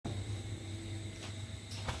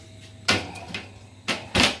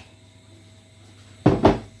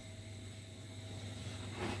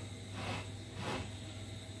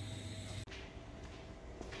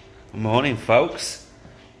Morning, folks.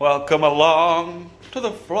 Welcome along to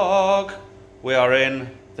the vlog. We are in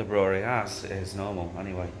the brewery, as is normal.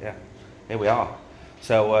 Anyway, yeah, here we are.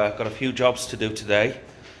 So, got a few jobs to do today.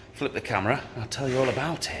 Flip the camera, I'll tell you all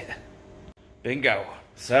about it. Bingo.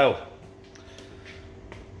 So,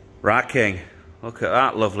 racking. Look at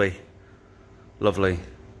that lovely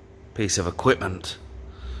piece of equipment.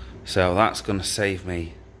 So that's going to save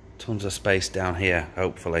me tons of space down here,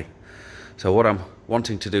 hopefully. So what I'm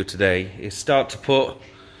wanting to do today is start to put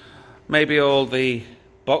maybe all the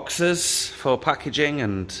boxes for packaging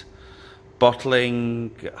and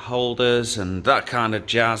bottling holders and that kind of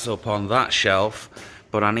jazz up on that shelf,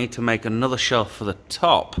 but I need to make another shelf for the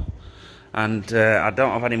top, and I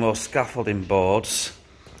don't have any more scaffolding boards.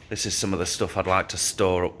 This is some of the stuff I'd like to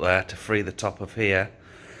store up there to free the top of here.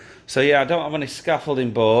 So yeah, I don't have any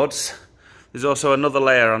scaffolding boards. There's also another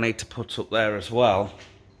layer I need to put up there as well.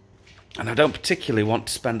 And I don't particularly want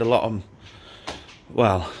to spend a lot on,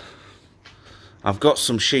 well, I've got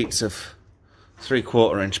some sheets of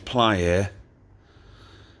 3/4 inch ply here,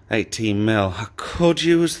 18mm. I could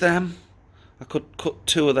use them. I could cut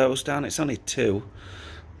 2 of those down. It's only 2.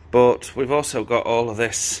 But we've also got all of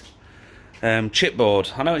this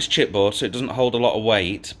chipboard. I know it's chipboard, so it doesn't hold a lot of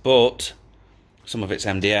weight, but some of it's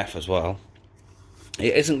MDF as well.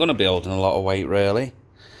 It isn't going to be holding a lot of weight, really,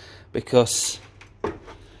 because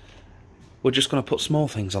we're just going to put small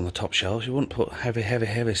things on the top shelves. You wouldn't put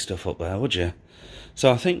heavy stuff up there, would you?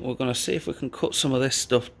 So I think we're going to see if we can cut some of this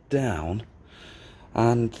stuff down,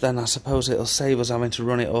 and then I suppose it'll save us having to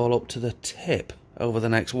run it all up to the tip over the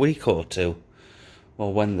next week or two.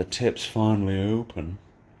 Well, when the tip's finally open.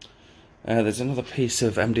 There's another piece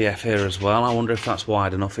of MDF here as well. I wonder if that's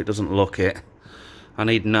wide enough. It doesn't look it. I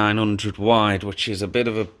need 900 wide, which is a bit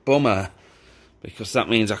of a bummer, because that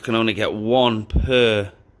means I can only get 1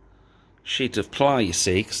 per sheet of ply, you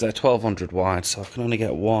see, because they're 1200 wide, so I can only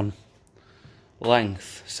get 1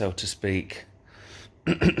 length, so to speak.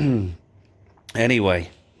 Anyway,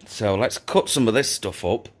 so let's cut some of this stuff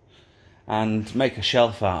up and make a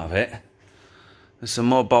shelf out of it. There's some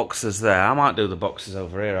more boxes there. I might do the boxes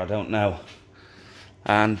over here, I don't know.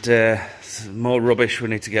 And some more rubbish we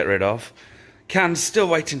need to get rid of. Cans still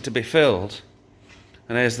waiting to be filled.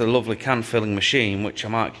 And here's the lovely can filling machine, which I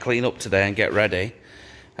might clean up today and get ready.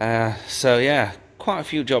 So yeah, quite a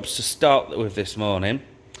few jobs to start with this morning.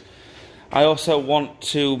 I also want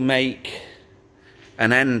to make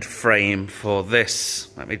an end frame for this.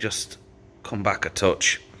 Let me just come back a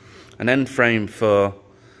touch. An end frame for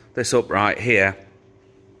this upright here,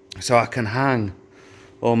 so I can hang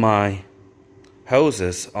all my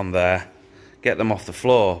hoses on there, get them off the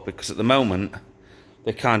floor, because at the moment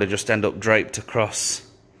they kind of just end up draped across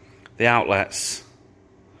the outlets,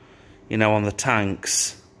 you know, on the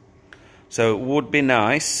tanks. So it would be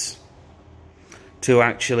nice to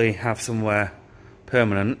actually have somewhere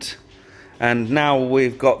permanent. And now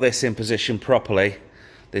we've got this in position properly,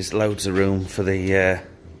 there's loads of room for the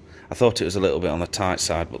I thought it was a little bit on the tight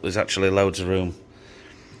side, but there's actually loads of room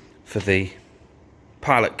for the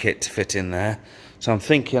pilot kit to fit in there. So I'm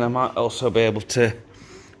thinking I might also be able to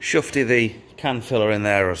shufty the can filler in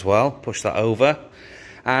there as well, push that over.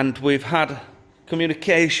 And we've had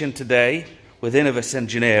communication today with Innovis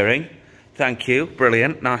Engineering. Thank you,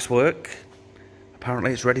 brilliant, nice work.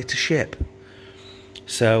 Apparently it's ready to ship.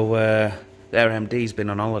 So their MD's been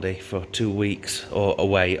on holiday for 2 weeks, or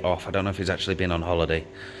away off. I don't know if he's actually been on holiday,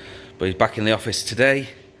 but he's back in the office today,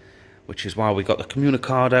 which is why we got the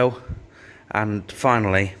comunicado. And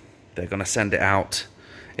finally, they're going to send it out.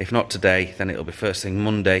 If not today, then it'll be first thing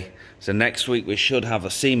Monday. So next week we should have a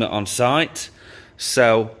seamer on site.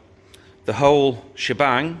 So the whole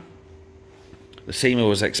shebang, the seamer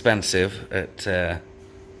was expensive at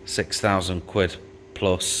 6,000 quid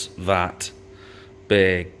plus VAT.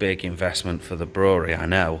 Big investment for the brewery, I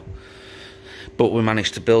know. But we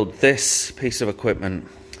managed to build this piece of equipment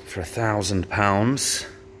for £1,000.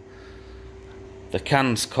 The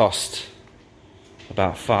cans cost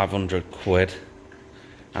about 500 quid.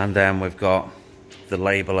 And then we've got the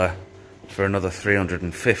labeler for another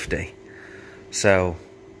 350. So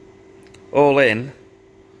all in,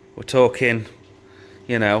 we're talking,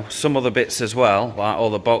 you know, some other bits as well, like all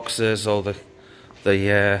the boxes, all the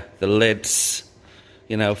lids,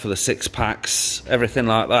 you know, for the 6-packs, everything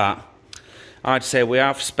like that. I'd say we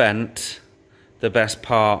have spent the best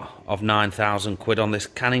part of 9,000 quid on this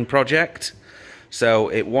canning project. So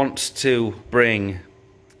it wants to bring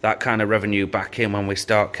that kind of revenue back in when we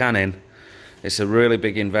start canning. It's a really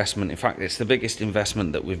big investment. In fact, it's the biggest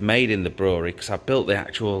investment that we've made in the brewery, because I built the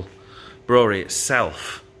actual brewery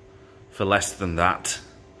itself for less than that,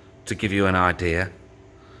 to give you an idea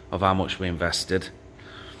of how much we invested.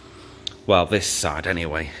 Well, this side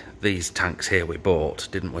anyway. These tanks here we bought,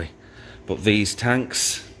 didn't we? But these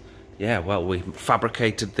tanks, yeah, well, we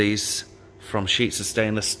fabricated these from sheets of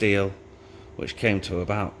stainless steel, which came to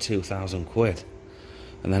about 2,000 quid.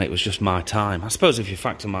 And then it was just my time. I suppose if you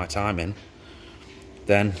factor my time in,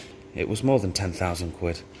 then it was more than 10,000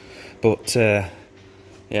 quid. But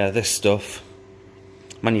yeah, this stuff,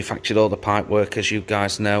 manufactured all the pipe work, as you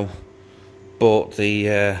guys know. Bought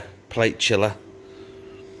the plate chiller.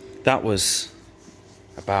 That was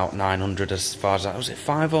about 900 as far as that. Was it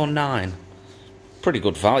 5 or 9? Pretty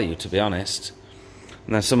good value, to be honest.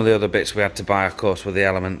 And then some of the other bits we had to buy, of course, were the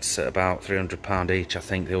elements at about £300 each, I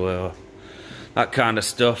think they were. That kind of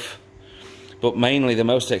stuff. But mainly the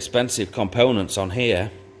most expensive components on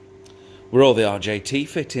here were all the RJT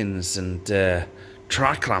fittings and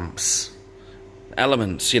tri-clamps,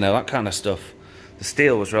 elements, you know, that kind of stuff. The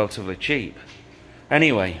steel was relatively cheap.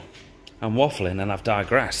 Anyway, I'm waffling and I've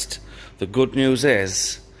digressed. The good news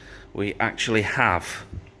is we actually have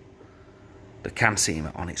the can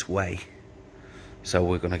seamer on its way. So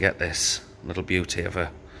we're going to get this little beauty of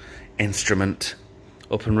a instrument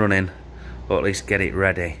up and running, or at least get it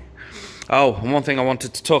ready. Oh, and one thing I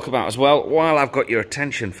wanted to talk about as well, while I've got your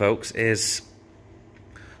attention, folks, is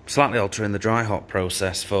slightly altering the dry hop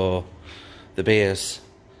process for the beers,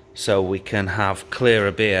 so we can have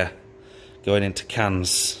clearer beer going into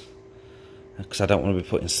cans, because I don't want to be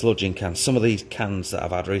putting sludge in cans. Some of these cans that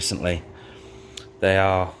I've had recently, they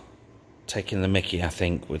are taking the mickey, I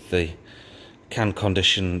think, with the can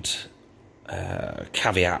conditioned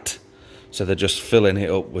caveat. So they're just filling it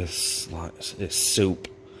up with like this soup.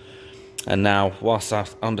 And now, whilst I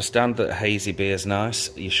understand that hazy beer is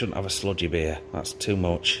nice, you shouldn't have a sludgy beer. That's too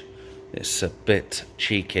much. It's a bit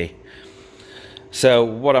cheeky. So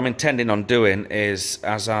what I'm intending on doing is,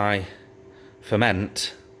 as I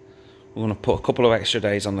ferment, we're going to put a couple of extra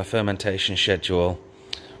days on the fermentation schedule,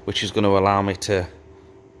 which is going to allow me to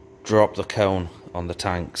drop the cone on the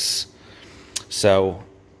tanks. So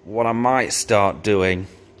what I might start doing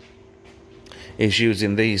is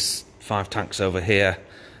using these 5 tanks over here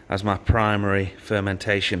as my primary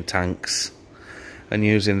fermentation tanks, and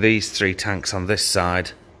using these 3 tanks on this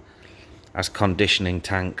side as conditioning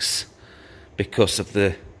tanks because of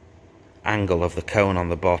the angle of the cone on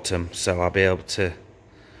the bottom. So I'll be able to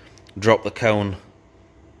drop the cone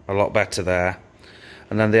a lot better there.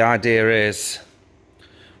 And then the idea is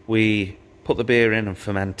we put the beer in and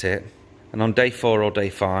ferment it, and on day 4 or day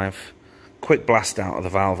 5, quick blast out of the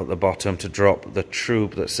valve at the bottom to drop the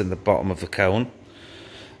tube that's in the bottom of the cone.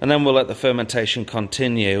 And then we'll let the fermentation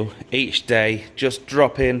continue each day, just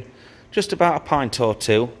drop in just about a pint or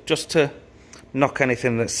 2, just to knock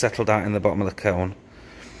anything that's settled out in the bottom of the cone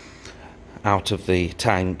out of the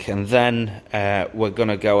tank. And then we're going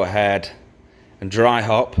to go ahead and dry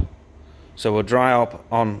hop. So we'll dry hop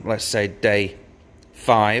on, let's say, day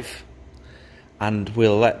 5, and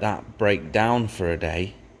we'll let that break down for a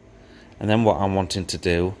day. And then what I'm wanting to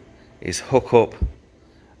do is hook up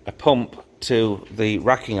a pump to the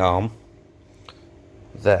racking arm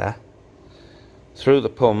there, through the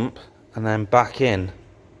pump, and then back in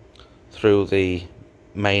through the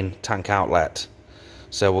main tank outlet.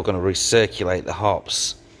 So we're going to recirculate the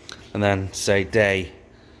hops, and then say day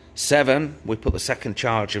 7 we put the second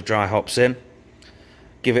charge of dry hops in,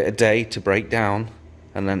 give it a day to break down,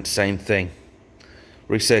 and then same thing,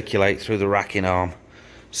 recirculate through the racking arm.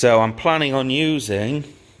 So I'm planning on using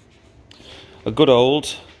a good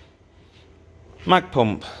old mag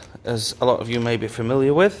pump, as a lot of you may be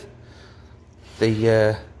familiar with.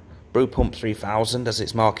 The Brew Pump 3000, as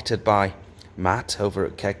it's marketed by Matt over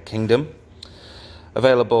at Keg Kingdom.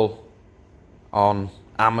 Available on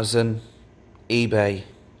Amazon, eBay,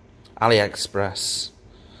 AliExpress,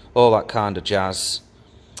 all that kind of jazz.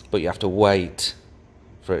 But you have to wait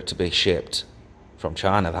for it to be shipped from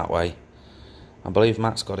China that way. I believe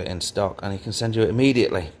Matt's got it in stock and he can send you it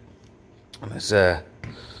immediately. And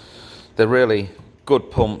they're really good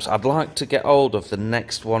pumps. I'd like to get hold of the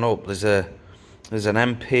next one up. There's an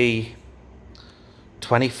MP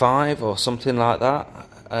 25 or something like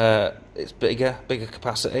that. It's bigger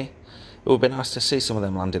capacity. It would be nice to see some of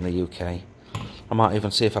them land in the UK. I might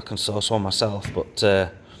even see if I can source one myself,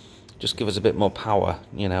 but just give us a bit more power,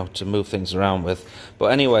 you know, to move things around with. But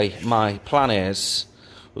anyway, my plan is,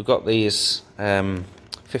 we've got these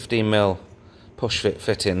 15mm push fit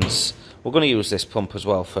fittings. We're going to use this pump as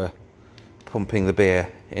well for pumping the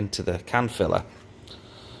beer into the can filler,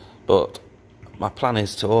 but my plan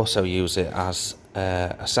is to also use it as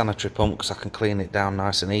a sanitary pump, because I can clean it down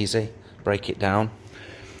nice and easy, break it down,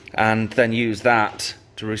 and then use that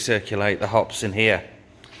to recirculate the hops in here.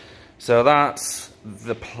 So that's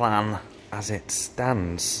the plan as it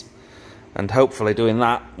stands. And hopefully doing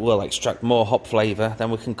that will extract more hop flavour. Then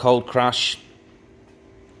we can cold crash.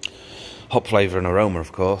 Hop flavour and aroma,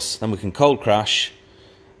 of course. Then we can cold crash,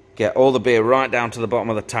 get all the beer right down to the bottom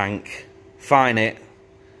of the tank, fine it,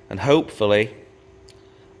 and hopefully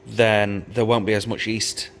then there won't be as much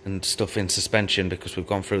yeast and stuff in suspension because we've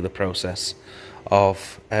gone through the process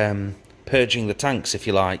of purging the tanks, if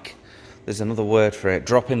you like. There's another word for it,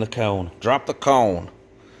 dropping the cone. Drop the cone.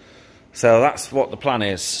 So that's what the plan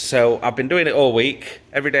is. So I've been doing it all week.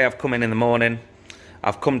 Every day I've come in the morning.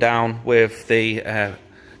 I've come down with the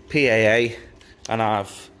PAA and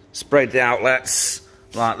I've sprayed the outlets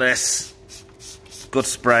like this. Good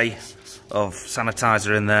spray of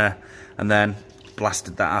sanitizer in there, and then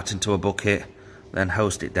blasted that out into a bucket, then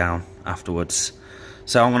hosed it down afterwards.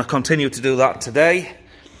 So I'm going to continue to do that today,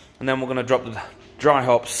 and then we're going to drop the dry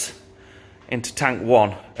hops into tank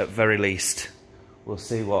 1 at very least. We'll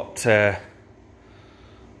see what the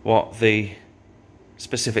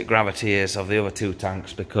specific gravity is of the other 2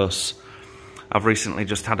 tanks, because I've recently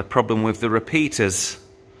just had a problem with the repeaters,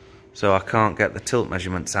 so I can't get the tilt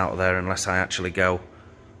measurements out of there unless I actually go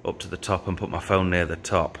up to the top and put my phone near the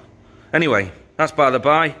top. Anyway, that's by the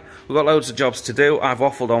by. We've got loads of jobs to do. I've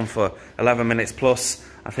waffled on for 11 minutes plus.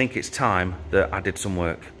 I think it's time that I did some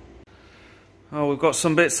work. Oh, we've got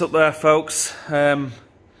some bits up there, folks,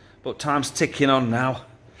 but time's ticking on now.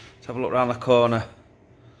 Let's have a look around the corner.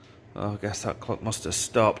 Oh, I guess that clock must have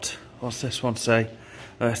stopped. What's this one say?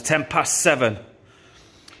 It's 10 past 7.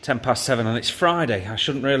 10 past 7, and it's Friday. I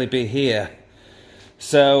shouldn't really be here.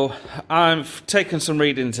 So I've taken some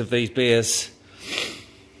readings of these beers.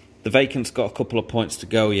 The vacant's got a couple of points to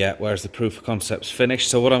go yet, whereas the proof of concept's finished.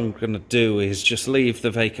 So what I'm going to do is just leave the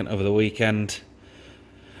vacant over the weekend,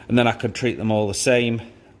 and then I can treat them all the same,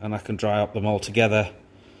 and I can dry up them all together.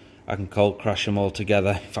 I can cold crash them all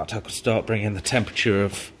together. In fact, I could start bringing the temperature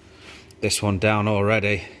of this one down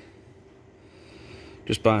already,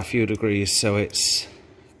 just by a few degrees, so it's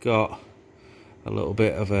got a little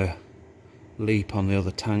bit of a leap on the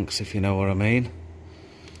other tanks, if you know what I mean.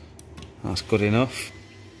 That's good enough.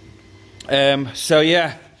 So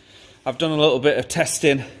yeah, I've done a little bit of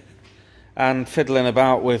testing and fiddling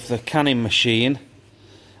about with the canning machine,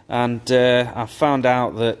 and I found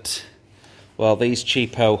out that, well, these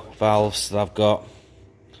cheapo valves that I've got,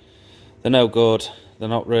 they're no good. They're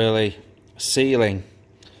not really sealing.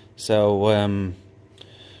 So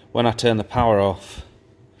when I turn the power off,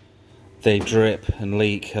 they drip and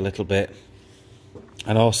leak a little bit,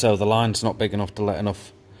 and also the line's not big enough to let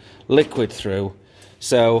enough liquid through.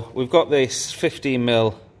 So we've got this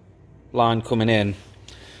 15mm line coming in,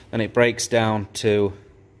 and it breaks down to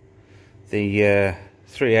the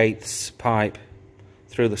 3/8 pipe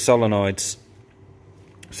through the solenoids.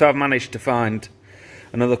 So I've managed to find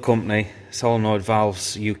another company, Solenoid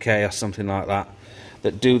Valves UK or something like that,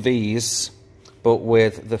 that do these but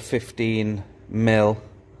with the 15mm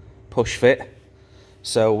push fit.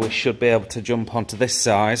 So we should be able to jump onto this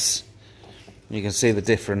size. You can see the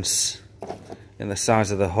difference in the size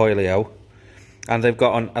of the Hoilio, and they've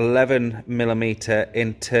got an 11mm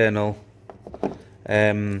internal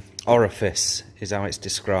orifice is how it's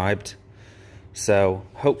described. So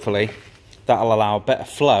hopefully that'll allow better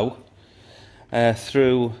flow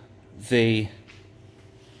through the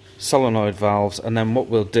solenoid valves, and then what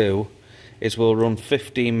we'll do is we'll run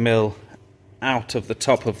 15mm out of the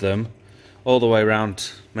top of them all the way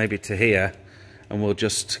around, maybe to here, and we'll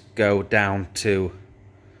just go down to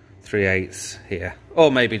 3/8 here,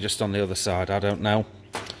 or maybe just on the other side, I don't know.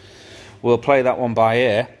 We'll play that one by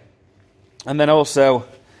ear. And then also,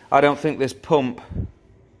 I don't think this pump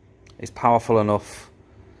is powerful enough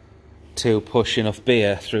to push enough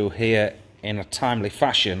beer through here in a timely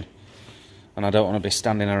fashion, and I don't want to be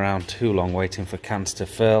standing around too long waiting for cans to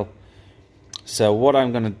fill. So what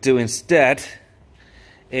I'm going to do instead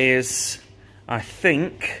is, I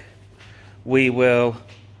think we will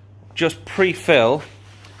just pre-fill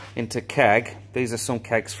into keg. These are some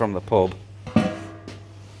kegs from the pub.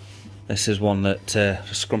 This is one that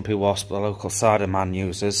Scrumpy Wasp, the local cider man,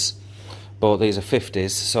 uses. But these are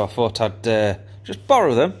 50s, so I thought I'd just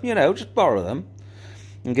borrow them, you know, just borrow them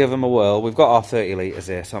and give them a whirl. We've got our 30 litres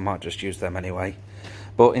here, so I might just use them anyway.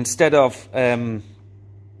 But instead of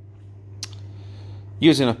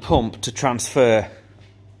using a pump to transfer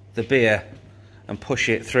the beer and push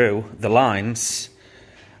it through the lines,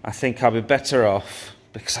 I think I'll be better off,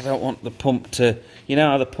 because I don't want the pump to, you know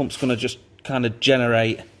how the pump's going to just kind of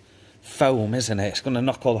generate foam, isn't it? It's going to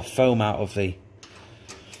knock all the foam out of the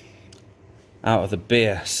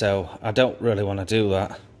beer, so I don't really want to do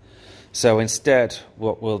that. So instead,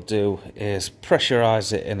 what we'll do is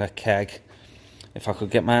pressurise it in a keg. If I could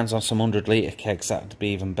get my hands on some 100 litre kegs, that would be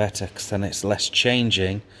even better, because then it's less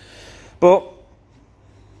changing. But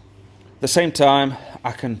at the same time,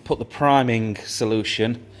 I can put the priming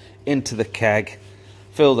solution into the keg,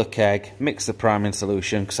 fill the keg, mix the priming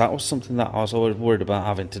solution, because that was something that I was always worried about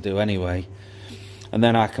having to do anyway. And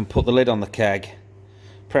then I can put the lid on the keg,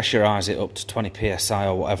 pressurise it up to 20 psi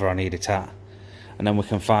or whatever I need it at, and then we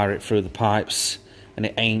can fire it through the pipes, and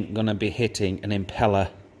it ain't going to be hitting an impeller,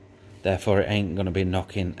 therefore it ain't going to be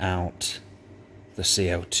knocking out the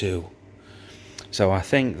CO2. So I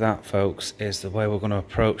think that, folks, is the way we're going to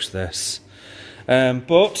approach this.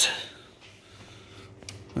 But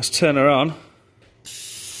let's turn her on.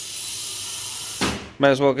 May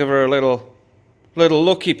as well give her a little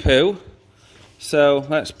looky poo. So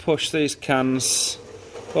let's push these cans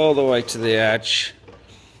all the way to the edge.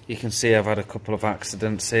 You can see I've had a couple of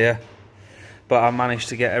accidents here, but I managed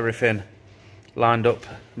to get everything lined up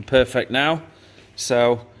and perfect now.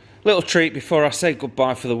 So, little treat before I say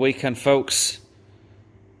goodbye for the weekend, folks.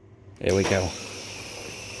 Here we go.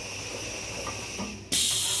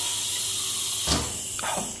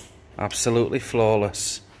 Oh, absolutely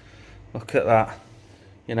flawless. Look at that.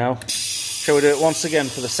 You know, shall we do it once again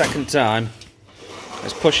for the second time?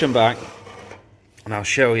 Let's push them back, and I'll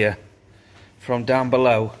show you from down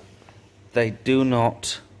below. They do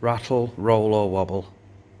not rattle, roll or wobble.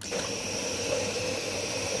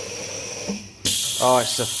 Oh,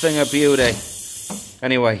 it's a thing of beauty.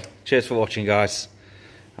 Anyway, cheers for watching, guys.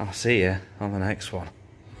 I'll see you on the next one.